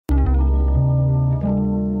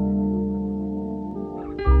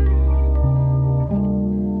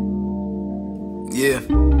Yeah.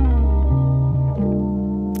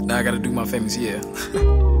 Now I gotta do my famous yeah.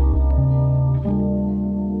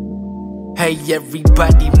 Hey,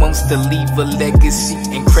 everybody wants to leave a legacy.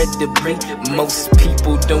 Incredibly, most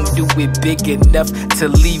people don't do it big enough to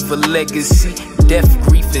leave a legacy. Death,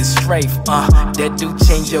 grief, and strife, that do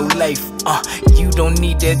change your life. You don't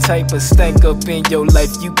need that type of stank up in your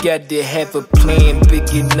life. You got to have a plan big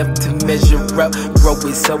enough to measure up, grow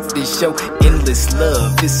itself to show endless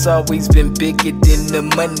love. It's always been bigger than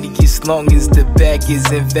the money, as long as the bag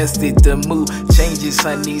is invested. The mood changes,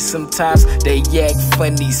 honey. Sometimes they act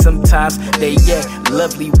funny, sometimes they act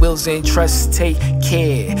lovely. Wills and trust, take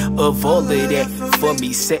care of all of that for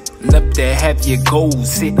me. Setting up to have your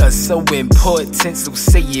goals hit are so important, so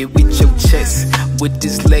say it with your chest. What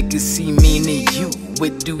does legacy mean to you?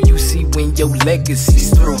 What do you see when your legacy's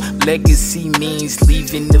through? Legacy means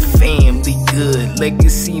leaving the family good.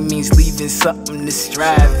 Legacy means leaving something to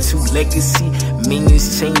strive to. Legacy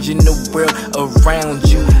means changing the world around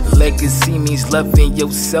you. Legacy means loving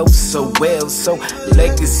yourself so well. So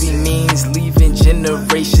legacy means leaving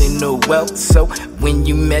generational wealth. So when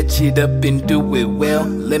you match it up and do it well,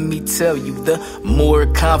 let me tell you, the more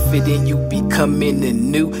confident you become in the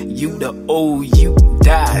new you, the old you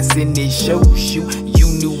dies, and it shows you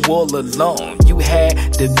knew all along. You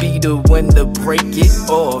had to be the one to break it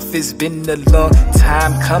off. It's been a long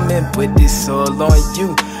time coming, but it's all on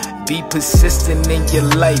you. Be persistent in your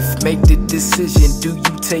life, make the decision. Do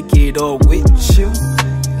you take it all with you?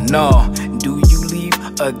 No. Do you leave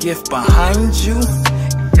a gift behind you?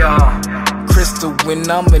 Yeah. Crystal, when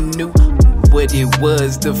I'm anew, what it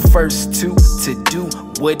was the first two to do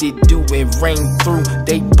what it do and ring through.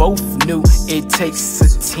 They both knew it takes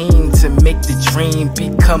a team to make the dream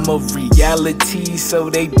become a reality. So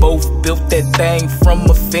they both built that thing from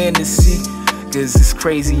a fantasy. Cause it's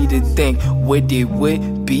crazy to think what it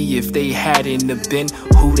would be if they hadn't have been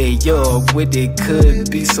who they are. What it could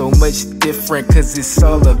be so much different, cause it's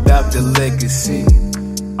all about the legacy.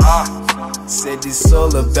 Said it's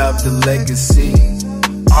all about the legacy.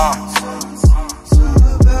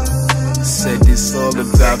 Said it's all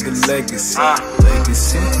about the legacy.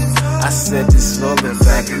 Legacy. I said it's all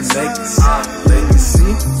about the legacy. Legacy.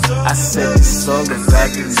 I said it's all about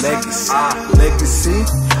the legacy. Legacy.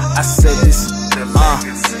 I said it's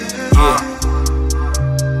yeah.